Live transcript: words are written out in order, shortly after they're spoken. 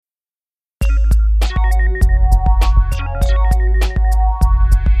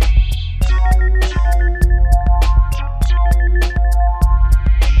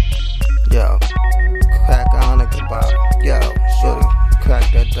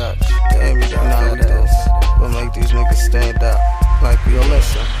Dutch. They ain't be done none of this. We'll make these niggas stand up. Like, yo,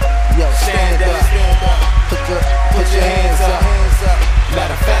 listen. Yo, stand up. Put your hands up.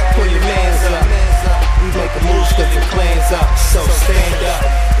 Matter of fact, pull your mans up. We making moves cause the clan's up. So stand up.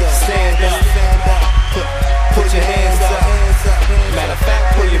 Stand up. Put your hands up. Matter of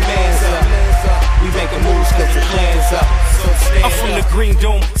fact, pull your mans up. We making moves cause the clan's up. I'm from the Green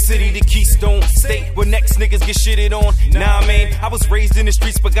Dome, city to Keystone State, where next niggas get shitted on. Nah, man, I was raised in the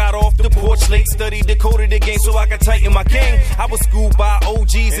streets, but got off the porch late. Studied, decoded the game so I could tighten my game. I was schooled by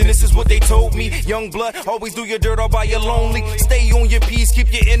OGs, and this is what they told me. Young blood, always do your dirt all by your lonely. Stay on your P's,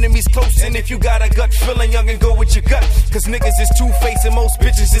 keep your enemies close. And if you got a gut feeling, young and go with your gut. Cause niggas is two-faced and most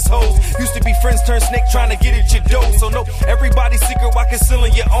bitches is hoes. Used to be friends, turn snake, trying to get at your dough. So no, everybody's secret while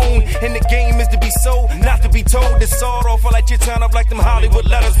concealing your own. And the game is to be sold, not to be told. The sawed off, I light your turn up like them Hollywood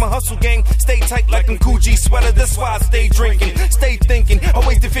letters. My hustle gang, stay tight like them Coogee sweaters. That's why I stay drinking, stay thinking.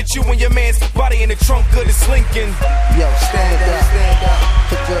 Always to fit you and your man's body in the trunk of the slinking. Yo, stand up.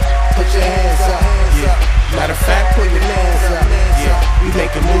 Put your hands up. Matter of fact, pull your hands up. We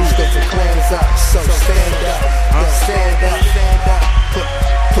making moves cause the clan's up. So stand up. Stand up.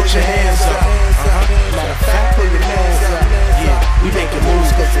 Put your hands up. Matter of fact, pull your hands up. We making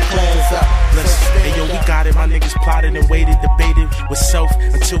moves cause the clan's up. Hey yo, we got it, my niggas plotted and waited, debated with self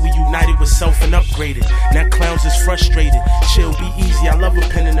until we united with self and upgraded. Now clowns is frustrated, chill, be easy, I love a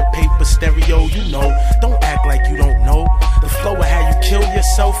pen and a paper, stereo, you know. Don't act like you don't know the flow of how you kill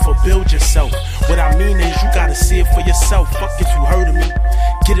yourself or build yourself. What I mean is you gotta see it for yourself, fuck if you heard of me.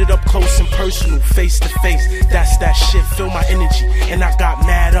 Get it up close and personal, face to face, that's that shit, feel my energy, and I got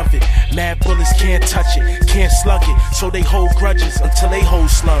mad of it. Mad bullets can't touch it, can't slug it, so they hold grudges until they hold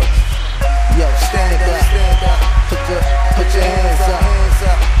slugs. Yo, stand up. Put your hands up.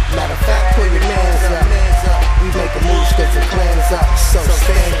 Matter of fact, pull your hands up. We making moves cause the clan's up. So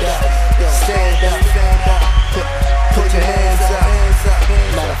stand up. Stand up. Put your hands up.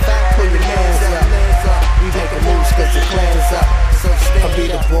 Matter of fact, pull your hands up. We making moves cause the clan's up. I be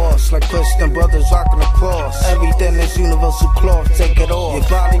the boss, like Christian brothers rocking the cross. Everything is universal cloth, take it off. Your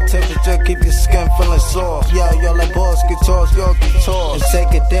body temperature, keep your skin feeling soft. Yo, like boss guitars, your guitars. And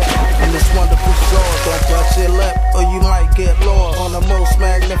take it down in this wonderful sauce. Don't brush your lip, or you might get lost. On the most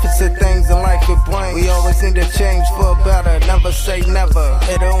magnificent things in life it brings. We always need to change for better, never say never.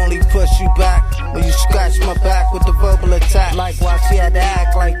 It'll only push you back when you scratch my back with the verbal attack. Like why she had to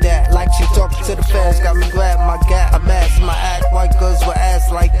act like that. Like she talking to the fans, got me grab my gap. I mask my act, white girls with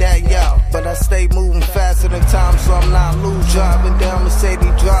ass like that, yo. But I stay moving faster than time, so I'm not loose. Driving down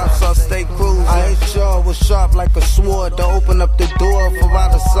Mercedes Drive, so I stay cruising. I hit y'all with sharp like a sword to open up the door for Ra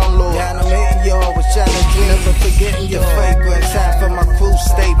Da Sunlord. Yeah, I'm hitting y'all with challenging, never forgetting your fragrance. Half of my crew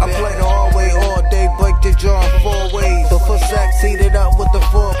stay back. I play the hallway all day, break the jaw in 4 ways. Before sex, heat it up with the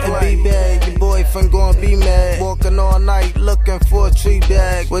foreplay. And be bad, your boyfriend gon' be mad. Walking all night looking for a tree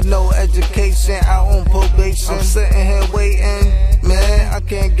bag. With no education, out on probation. I'm sitting here waiting. Man, I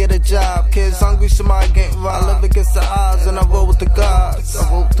can't get a job. Kids hungry, somebody getting robbed. I live against the odds and I roll with the gods.